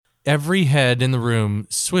every head in the room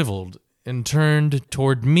swiveled and turned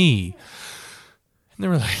toward me. And they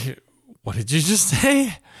were like, "What did you just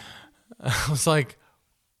say?" I was like,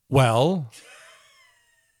 "Well,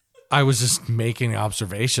 I was just making an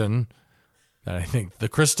observation that I think the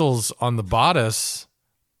crystals on the bodice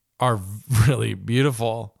are really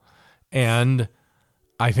beautiful, and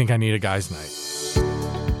I think I need a guy's night."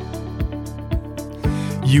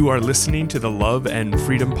 You are listening to the Love and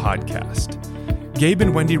Freedom Podcast. Gabe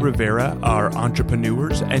and Wendy Rivera are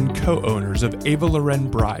entrepreneurs and co-owners of Ava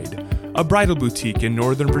Loren Bride, a bridal boutique in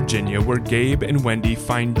Northern Virginia where Gabe and Wendy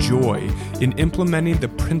find joy in implementing the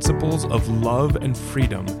principles of love and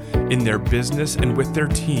freedom in their business and with their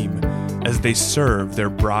team as they serve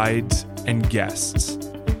their brides and guests.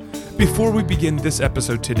 Before we begin this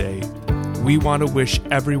episode today, we want to wish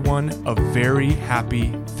everyone a very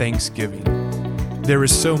happy Thanksgiving. There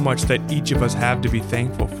is so much that each of us have to be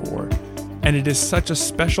thankful for, and it is such a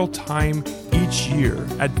special time each year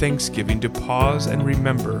at Thanksgiving to pause and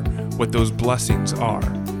remember what those blessings are.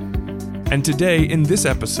 And today, in this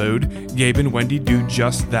episode, Gabe and Wendy do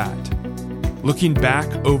just that. Looking back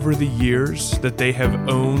over the years that they have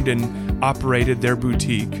owned and operated their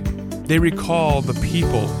boutique, they recall the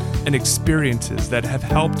people and experiences that have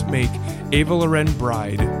helped make Ava Loren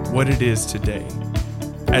Bride what it is today.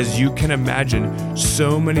 As you can imagine,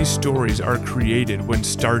 so many stories are created when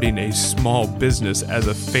starting a small business as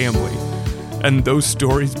a family, and those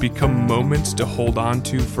stories become moments to hold on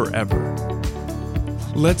to forever.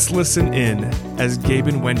 Let's listen in as Gabe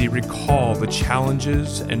and Wendy recall the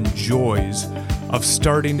challenges and joys of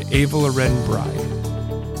starting Ava Loren Bride.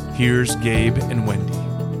 Here's Gabe and Wendy.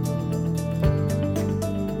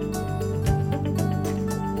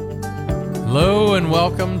 Hello and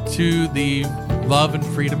welcome to the Love and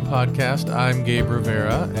Freedom Podcast. I'm Gabe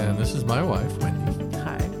Rivera, and this is my wife, Wendy.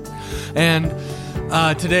 Hi. And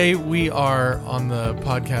today we are on the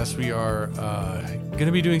podcast. We are going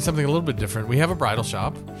to be doing something a little bit different. We have a bridal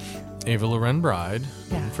shop, Ava Loren Bride,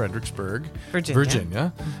 in Fredericksburg,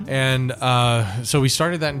 Virginia. Mm-hmm. And so we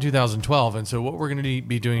started that in 2012. And so what we're going to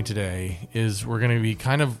be doing today is we're going to be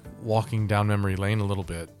kind of walking down memory lane a little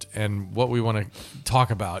bit. And what we want to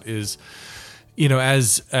talk about is, you know,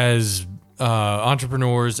 as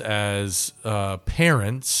entrepreneurs, as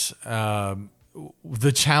parents,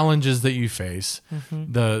 the challenges that you face,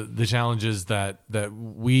 mm-hmm. the challenges that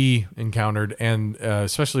we encountered, and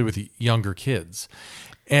especially with younger kids,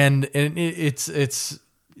 and it's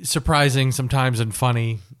surprising sometimes and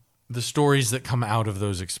funny, the stories that come out of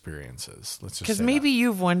those experiences. Let's just because say maybe that.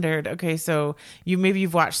 You've wondered, okay, so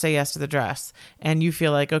you've watched Say Yes to the Dress, and you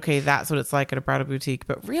feel like, okay, that's what it's like at a bridal boutique,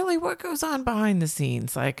 but really, what goes on behind the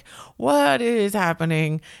scenes? Like, what is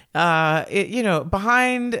happening?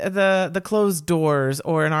 Behind the closed doors,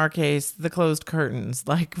 or in our case, the closed curtains.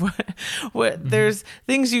 Like, what? Mm-hmm. There's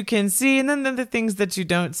things you can see, and then the things that you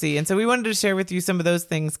don't see. And so we wanted to share with you some of those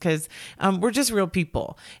things because we're just real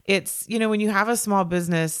people. It's when you have a small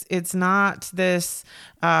business, it's not this,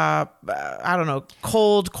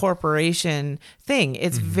 cold corporation thing.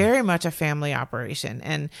 It's mm-hmm. very much a family operation.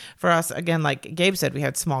 And for us, again, like Gabe said, we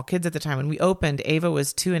had small kids at the time. When we opened, Ava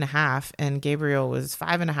was 2.5 and Gabriel was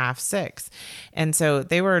 5.5, 6. And so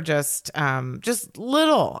they were just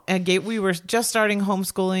little. And we were just starting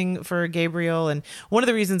homeschooling for Gabriel. And one of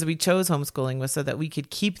the reasons we chose homeschooling was so that we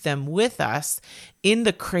could keep them with us in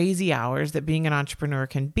the crazy hours that being an entrepreneur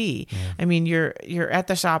can be. Yeah. I mean, you're at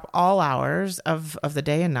the shop all hours of the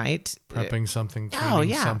day and night. Prepping something,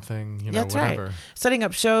 cleaning something, That's whatever. Right. Setting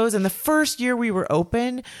up shows. And the first year we were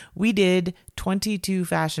open, we did 22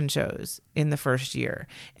 fashion shows in the first year.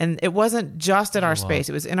 And it wasn't just at our space.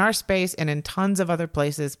 It was in our space and in tons of other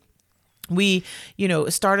places. We,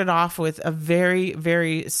 started off with a very,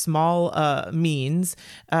 very small means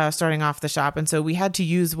starting off the shop. And so we had to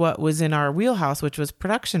use what was in our wheelhouse, which was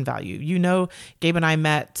production value. Gabe and I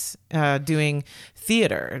met doing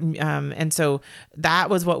theater. And so that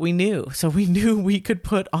was what we knew. So we knew we could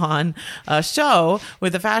put on a show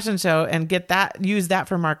with a fashion show and use that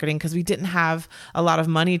for marketing because we didn't have a lot of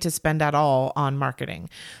money to spend at all on marketing.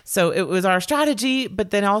 So it was our strategy,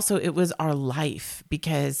 but then also it was our life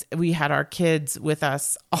because we had our kids with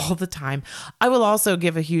us all the time. I will also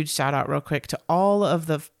give a huge shout out real quick to all of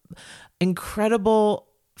the incredible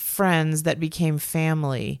friends that became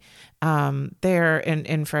family there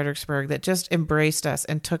in Fredericksburg that just embraced us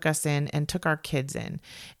and took us in and took our kids in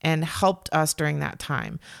and helped us during that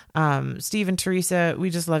time. Steve and Teresa, we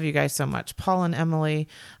just love you guys so much. Paul and Emily.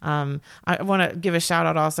 I want to give a shout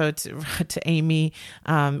out also to Amy.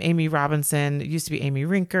 Amy Robinson, it used to be Amy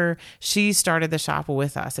Rinker. She started the shop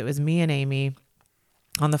with us. It was me and Amy.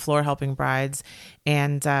 on the floor helping brides.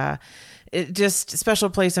 And it just special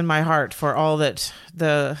place in my heart for all that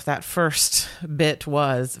that first bit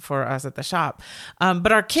was for us at the shop.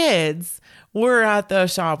 But our kids were at the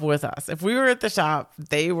shop with us. If we were at the shop,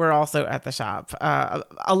 they were also at the shop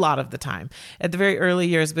a lot of the time. At the very early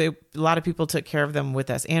years, a lot of people took care of them with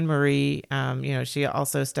us. Anne Marie, she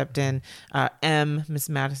also stepped in. Miss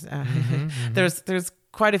Madison. There's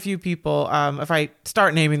quite a few people. If I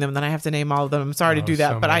start naming them, then I have to name all of them. I'm sorry to do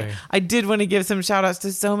that, but I did want to give some shout outs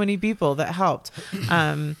to so many people that helped.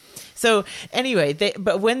 So anyway,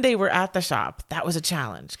 but when they were at the shop, that was a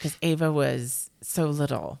challenge because Ava was so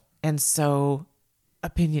little and so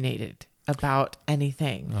opinionated about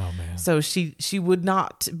anything. Oh man! So she would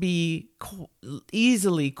not be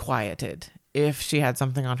easily quieted if she had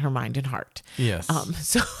something on her mind and heart. Yes.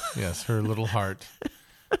 Yes, her little heart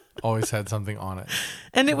always had something on it.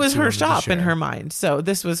 And it was her shop in her mind. So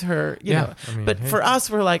this was her, you know. I mean, but for us,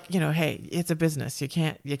 we're like, hey, it's a business. You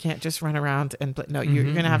can't just run around and play. No, you're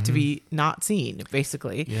going to have to be not seen,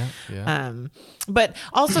 basically. Yeah. But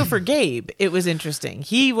also for Gabe, it was interesting.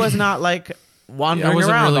 He was not like wandering around. I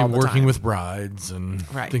wasn't really all the working time with brides and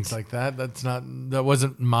things like that. That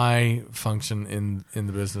wasn't my function in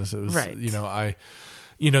the business. It was,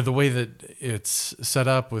 the way that it's set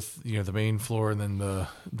up with, the main floor and then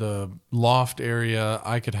the loft area,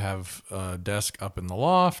 I could have a desk up in the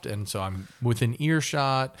loft. And so I'm within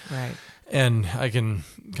earshot. Right. And I can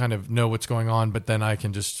kind of know what's going on, but then I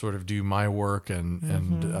can just sort of do my work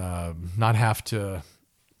and not have to,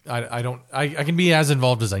 I can be as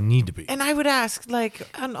involved as I need to be. And I would ask, like,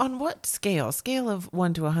 on what scale of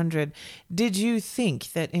 1 to 100, did you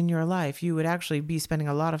think that in your life you would actually be spending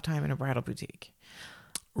a lot of time in a bridal boutique?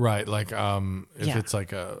 Right. Like, if it's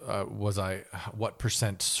like was I, what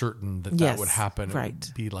 % certain that would happen? It would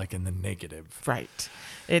be like in the negative. Right.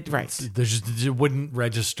 It wouldn't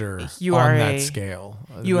register on that scale.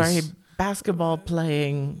 You are a basketball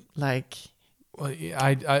playing, like. Well,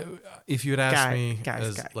 I if you had asked me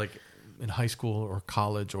like in high school or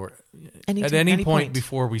college or at any point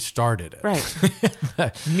before we started it.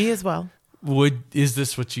 Right. Me as well. Is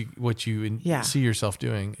this what you see yourself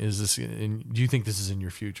doing? Is this do you think this is in your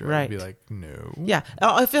future? Right. I'd be like, no. Yeah.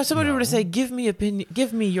 If somebody were to say, give me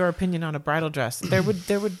your opinion on a bridal dress, there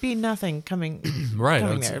would be nothing coming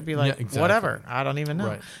coming there. It'd be like, whatever. I don't even know.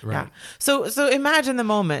 Right. Yeah. So imagine the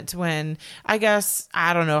moment when, I guess,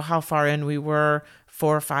 I don't know how far in we were,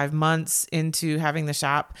 4 or 5 months into having the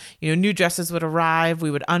shop, new dresses would arrive. We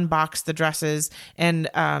would unbox the dresses, and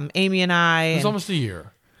Amy and I. It was almost a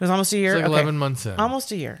year. It was almost a year. It was like 11 months in.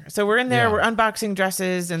 Almost a year. So we're in there, we're unboxing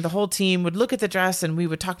dresses, and the whole team would look at the dress, and we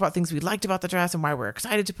would talk about things we liked about the dress and why we're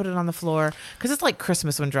excited to put it on the floor. Because it's like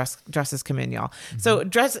Christmas when dresses come in, y'all. Mm-hmm. So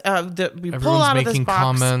we pull out of this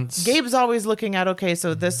box. Comments. Gabe's always looking at, okay,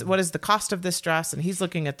 so what is the cost of this dress? And he's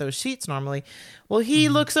looking at those sheets normally. Well, he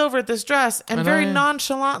looks over at this dress and very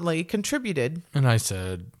nonchalantly contributed. And I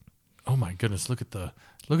said, oh my goodness, look at the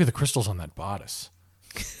crystals on that bodice.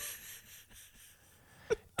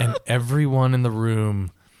 And everyone in the room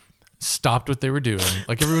stopped what they were doing.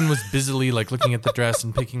 Like, everyone was busily like looking at the dress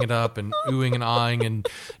and picking it up and oohing and ahhing and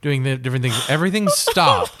doing the different things. Everything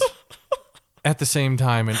stopped at the same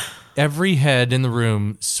time, and every head in the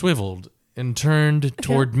room swiveled and turned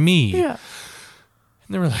toward me. Yeah.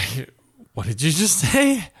 And they were like, what did you just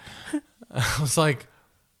say? I was like,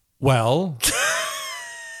 well,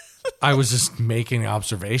 I was just making an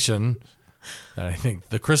observation that I think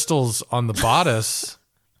the crystals on the bodice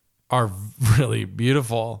are really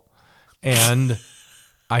beautiful, and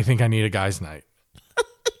I think I need a guy's night.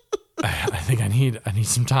 I think I need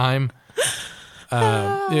some time.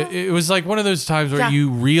 It was like one of those times where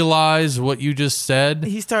you realize what you just said.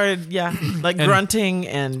 He started, grunting,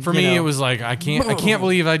 and for me, it was like I can't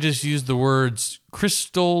believe I just used the words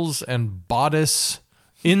crystals and bodice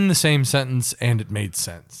in the same sentence, and it made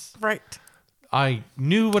sense. Right. I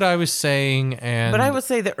knew what I was saying, but I would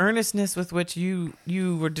say the earnestness with which you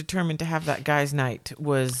were determined to have that guy's night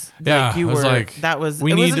was we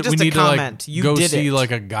need to like go see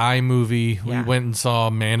like a guy movie. Yeah. We went and saw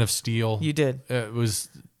Man of Steel. You did. It was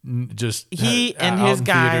just he and his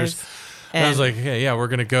guys. And I was like, hey, we're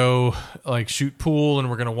gonna go like shoot pool, and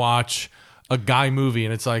we're gonna watch a guy movie.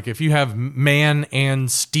 And it's like, if you have Man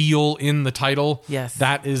and Steel in the title,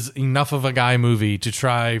 that is enough of a guy movie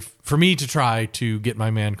for me to try to get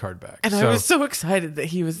my man card back. And I was so excited that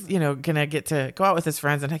he was, gonna get to go out with his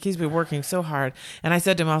friends, and he's been working so hard. And I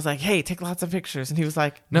said to him, I was like, hey, take lots of pictures. And he was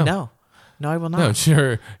like, no, I will not.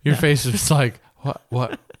 No, your face was like,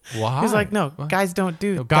 what? Why? He's like, no, guys don't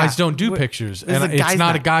do guys don't do pictures. And it's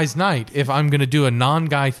not a guy's night if I'm going to do a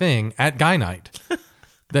non-guy thing at guy night.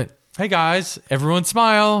 that, hey guys, everyone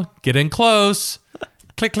smile, get in close,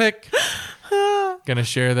 click, click. Gonna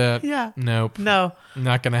share that? Yeah. Nope. No.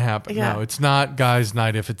 Not gonna happen. Yeah. No, it's not guys'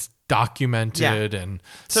 night if it's documented and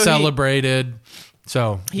So celebrated.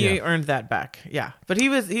 So he earned that back. Yeah. But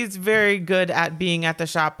he's very good at being at the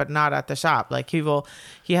shop, but not at the shop. Like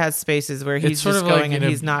he has spaces where he's sort just of going like, and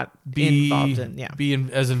he's not involved in. Yeah. Be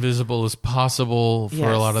as invisible as possible for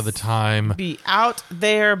a lot of the time. Be out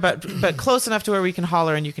there, but close enough to where we can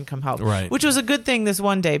holler and you can come help. Right. Which was a good thing this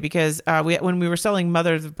one day because when we were selling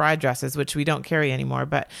Mother of Bride dresses, which we don't carry anymore,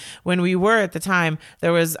 but when we were at the time,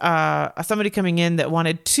 there was somebody coming in that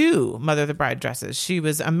wanted 2 Mother of the Bride dresses. She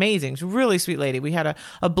was amazing. She's a really sweet lady. We had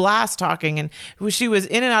a blast talking, and she was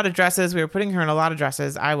in and out of dresses. We were putting her in a lot of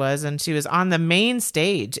dresses. I was, and she was on the main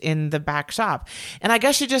stage in the back shop. And I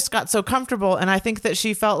guess she just got so comfortable, and I think that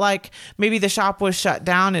she felt like maybe the shop was shut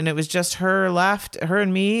down and it was just her left, her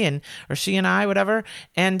and me, or she and I, whatever.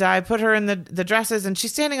 And I put her in the dresses, and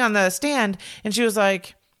she's standing on the stand, and she was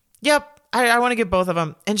like, yep, I want to get both of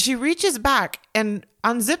them. And she reaches back and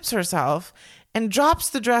unzips herself and drops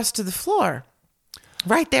the dress to the floor.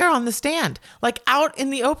 Right there on the stand, like out in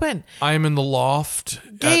the open. I'm in the loft.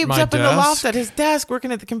 Gabe's up in the loft at his desk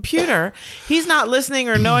working at the computer. He's not listening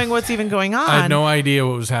or knowing what's even going on. I had no idea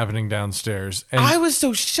what was happening downstairs. And I was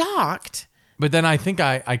so shocked. But then I think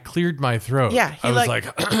I cleared my throat. Yeah, I was like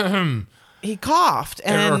he coughed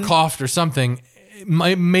or coughed or something.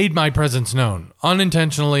 Made my presence known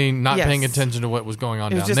unintentionally, not paying attention to what was going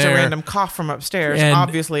on down there. It was just a random cough from upstairs,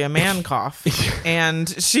 obviously a man cough. And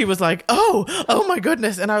she was like, oh my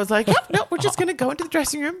goodness. And I was like, yep, no, we're just going to go into the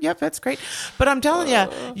dressing room. Yep, that's great. But I'm telling you,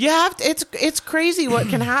 it's crazy what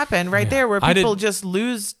can happen right there where people just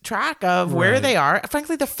lose track of where they are.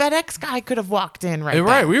 Frankly, the FedEx guy could have walked in right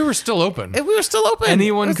Right. We were still open.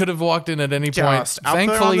 Anyone could have walked in at any point.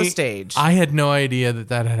 Thankfully, on the stage. I had no idea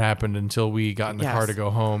that had happened until we got in the car to go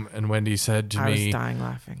home, and Wendy said to me, I was dying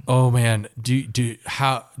laughing. Oh man,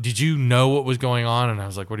 how did you know what was going on? And I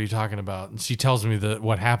was like, what are you talking about? And she tells me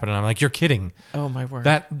what happened, and I'm like, you're kidding. Oh my word.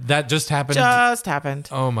 That just happened.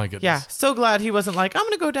 Oh my goodness. Yeah. So glad he wasn't like, I'm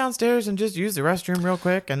gonna go downstairs and just use the restroom real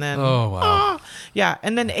quick, and then yeah.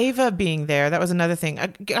 And then Ava being there, that was another thing.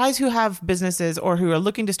 Guys who have businesses or who are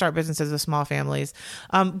looking to start businesses with small families,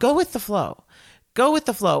 go with the flow. Go with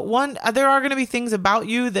the flow. One, there are going to be things about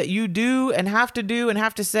you that you do and have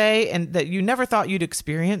to say and that you never thought you'd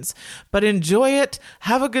experience, but enjoy it,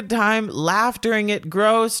 have a good time, laugh during it,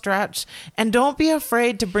 grow, stretch, and don't be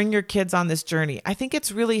afraid to bring your kids on this journey. I think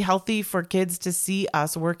it's really healthy for kids to see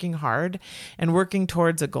us working hard and working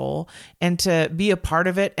towards a goal and to be a part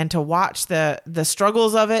of it and to watch the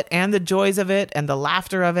struggles of it and the joys of it and the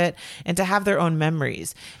laughter of it and to have their own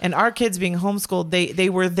memories. And our kids being homeschooled, they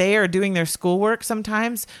were there doing their schoolwork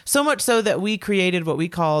sometimes, so much so that we created what we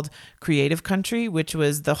called Creative Country, which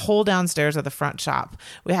was the whole downstairs of the front shop.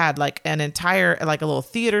 We had like an entire, like a little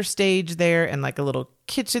theater stage there and like a little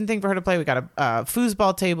kitchen thing for her to play. We got a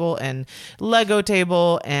foosball table and Lego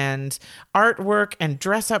table and artwork and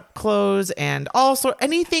dress up clothes and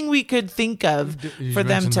anything we could think of for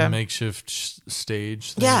them to makeshift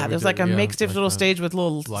stage. Yeah, there's like a makeshift little stage with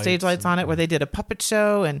little stage lights on it where they did a puppet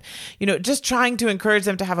show and just trying to encourage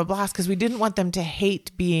them to have a blast because we didn't want them to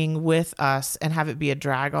hate being with us and have it be a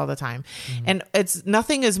drag all the time. Mm-hmm. And it's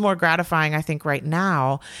nothing is more gratifying, I think, right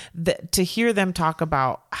now to hear them talk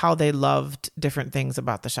about how they loved different things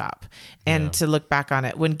about the shop and to look back on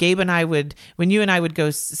it. When you and I would go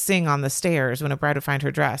sing on the stairs when a bride would find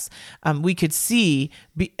her dress, we could see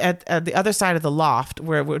at the other side of the loft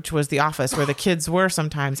which was the office where the kids were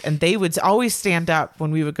sometimes, and they would always stand up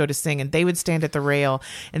when we would go to sing, and they would stand at the rail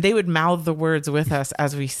and they would mouth the words with us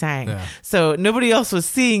as we sang. Yeah. So nobody else was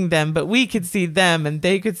seeing them, but we could see them and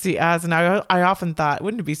they could see us. And I often thought,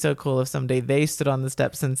 wouldn't it be so cool if someday they stood on the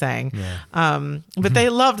steps and sang? Yeah. But they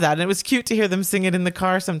loved that, and it was cute to hear them sing it in the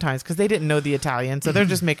car sometimes because they didn't know the Italian, so they're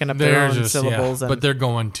just making up their own syllables. But they're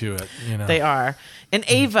going to it. They are. And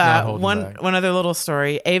Ava, one other little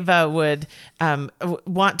story, Ava would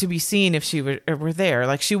want to be seen if she were there.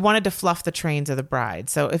 Like she wanted to fluff the trains of the bride.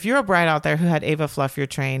 So if you're a bride out there who had Ava fluff your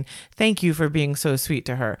train, thank you for being so sweet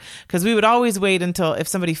to her. Because we would always wait until if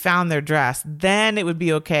somebody found their dress, then it would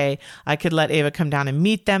be okay. I could let Ava come down and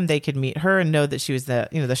meet them. They could meet her and know that she was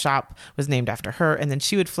the shop was named after her. And then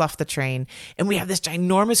she would fluff the train. And we have this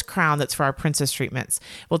ginormous crown that's for our princess treatments.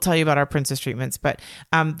 We'll tell you about our princess treatments, but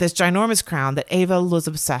this ginormous crown that Ava was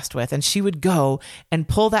obsessed with, and she would go and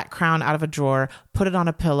pull that crown out of a drawer, put it on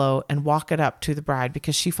a pillow, and walk it up to the bride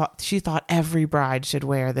because she thought every bride should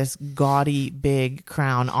wear this gaudy big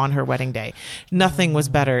crown on her wedding day. Nothing was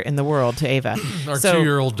better in the world to Ava. Our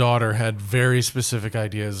 2-year-old daughter had very specific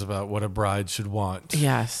ideas about what a bride should want.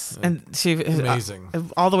 Yes, and she amazing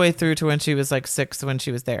all the way through to when she was like 6 when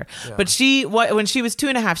she was there. Yeah. But when she was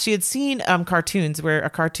 2.5, she had seen cartoons where a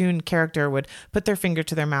cartoon character would put their finger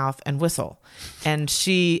to their mouth and whistle, and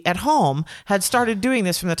she at home had started doing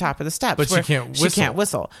this from the top of the steps. But she can't whistle. She can't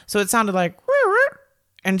whistle, so it sounded like,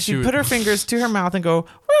 and she put her fingers to her mouth and go.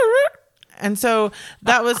 And so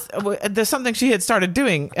that was there's something she had started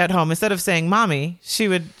doing at home. Instead of saying "mommy," she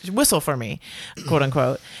would whistle for me, quote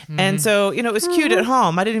unquote. Mm-hmm. And so, it was cute at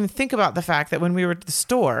home. I didn't even think about the fact that when we were at the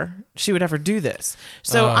store, she would ever do this.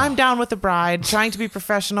 So I'm down with the bride, trying to be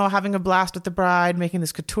professional, having a blast with the bride, making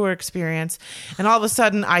this couture experience. And all of a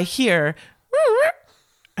sudden I hear,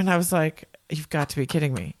 and I was like, you've got to be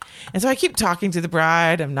kidding me. And so I keep talking to the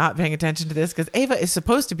bride. I'm not paying attention to this because Ava is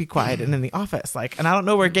supposed to be quiet and in the office. And I don't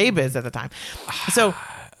know where Gabe is at the time. So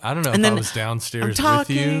I don't know if I was downstairs with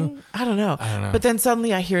you. I don't know. But then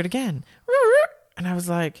suddenly I hear it again. And I was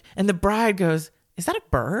like, and the bride goes, is that a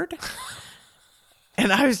bird?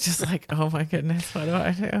 And I was just like, oh my goodness, what do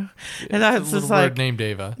I do? And I was just like, bird named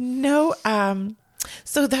Ava. No,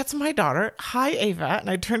 so that's my daughter. Hi, Ava. And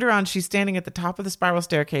I turned around. She's standing at the top of the spiral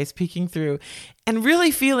staircase, peeking through, and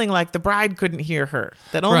really feeling like the bride couldn't hear her.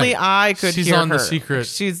 That only I could hear her. She's on the secret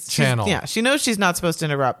channel. Yeah, she knows she's not supposed to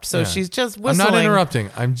interrupt, so she's just whistling. I'm not interrupting.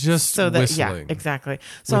 I'm just whistling. Yeah, exactly.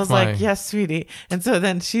 So I was like, yes, sweetie. And so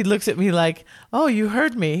then she looks at me like, oh, you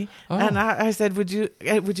heard me. Oh. And I said, would you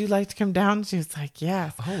like to come down? She was like,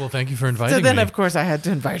 yes. Oh, well, thank you for inviting me. So then, of course, I had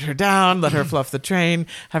to invite her down, let her fluff the train,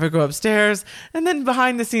 have her go upstairs, and then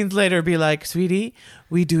behind the scenes later be like, sweetie,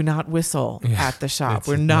 we do not whistle at the shop.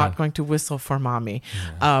 We're not going to whistle for mommy.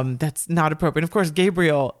 Yeah. That's not appropriate. Of course,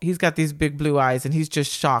 Gabriel, he's got these big blue eyes, and he's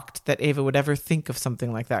just shocked that Ava would ever think of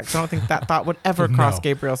something like that. Because I don't think that thought would ever cross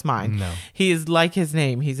Gabriel's mind. No. He is like his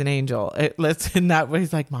name. He's an angel. In that way,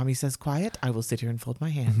 he's like, mommy says quiet. I will sit here and fold my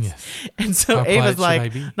hands. Yes. And so how Ava's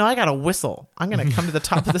like, no, I got to whistle. I'm going to come to the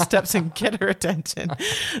top of the steps and get her attention.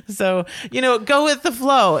 So, go with the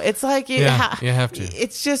flow. It's like, you have to.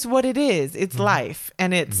 It's just what it is. It's life.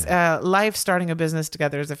 And it's life starting a business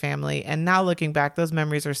together as a family. And now looking back, those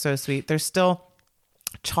memories are so sweet. There's still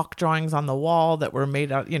chalk drawings on the wall that were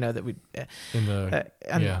made out, that we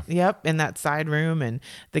in that side room, and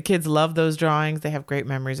the kids love those drawings. They have great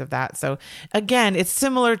memories of that. So again, it's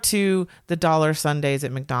similar to the dollar sundaes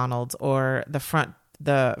at McDonald's, or the front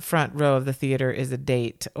row of the theater is a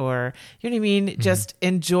date, or you know what I mean? Mm-hmm. Just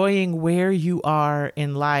enjoying where you are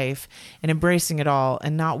in life and embracing it all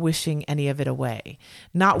and not wishing any of it away.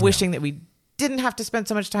 Not wishing that we didn't have to spend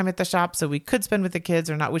so much time at the shop so we could spend with the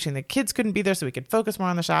kids, or not wishing the kids couldn't be there so we could focus more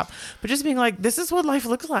on the shop, but just being like, this is what life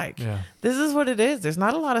looks like. Yeah. This is what it is. There's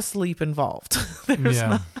not a lot of sleep involved.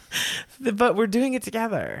 But we're doing it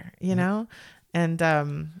together, know? And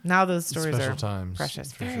now those stories special are times,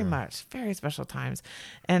 precious, very much, very special times.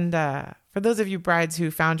 And for those of you brides who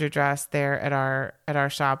found your dress there at our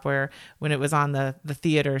shop, when it was on the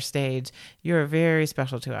theater stage, you're very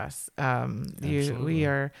special to us. We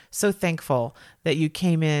are so thankful that you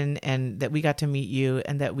came in and that we got to meet you,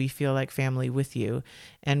 and that we feel like family with you.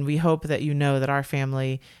 And we hope that that our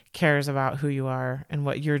family cares about who you are and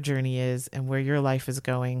what your journey is and where your life is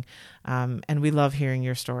going. And we love hearing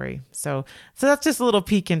your story. So that's just a little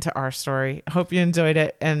peek into our story. I hope you enjoyed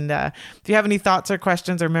it. And if you have any thoughts or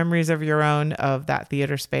questions or memories of your own of that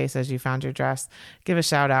theater space as you found your dress, give a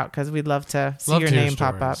shout out, because we'd love to see your name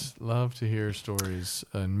pop up. Love to hear stories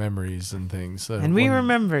and memories and things. And we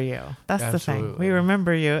remember you. That's the thing. We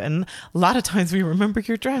remember you. And a lot of times we remember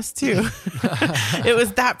your dress too. It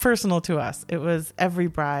was that personal to us. It was every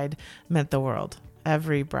bride meant the world.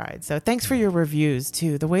 Every bride. So thanks for your reviews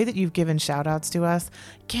too. The way that you've given shout outs to us,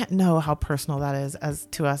 can't know how personal that is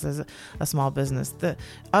to us as a small business.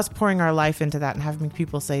 Us pouring our life into that and having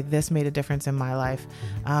people say, this made a difference in my life.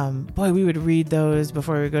 Boy, we would read those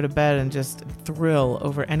before we go to bed and just thrill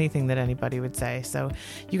over anything that anybody would say. So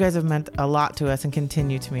you guys have meant a lot to us and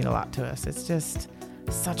continue to mean a lot to us. It's just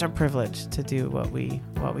such a privilege to do what we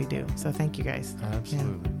do. So thank you guys.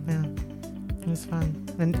 Absolutely. Yeah. It was fun.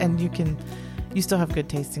 And you still have good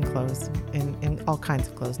taste in clothes, in all kinds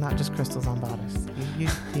of clothes, not just crystals on bodice. You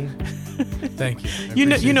Thank you.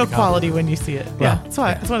 You know quality when you see it. Yeah, that's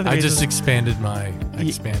why. That's one of the reasons. I just expanded my. I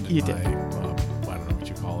don't know what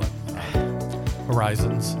you call it.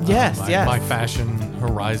 Horizons. Yes, my fashion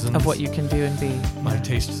horizons of what you can do and be. My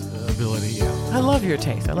taste ability. Yeah. I love your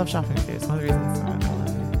taste. I love shopping with you. It's one of the reasons I love you.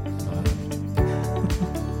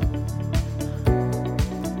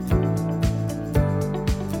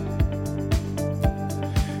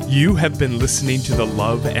 You have been listening to the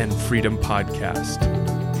Love and Freedom Podcast.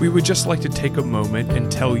 We would just like to take a moment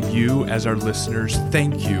and tell you, as our listeners,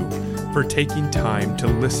 thank you for taking time to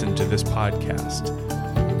listen to this podcast.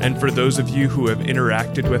 And for those of you who have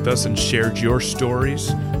interacted with us and shared your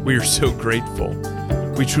stories, we are so grateful.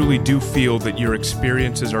 We truly do feel that your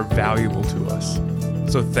experiences are valuable to us.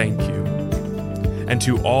 So thank you. And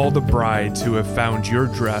to all the brides who have found your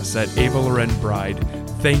dress at Ava Loren Bride,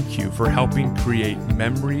 thank you for helping create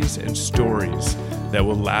memories and stories that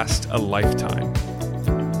will last a lifetime.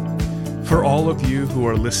 For all of you who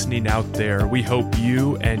are listening out there, we hope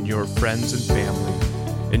you and your friends and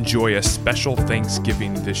family enjoy a special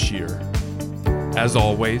Thanksgiving this year. As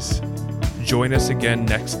always, join us again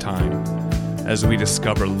next time as we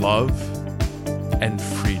discover love and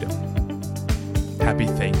freedom. Happy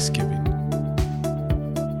Thanksgiving.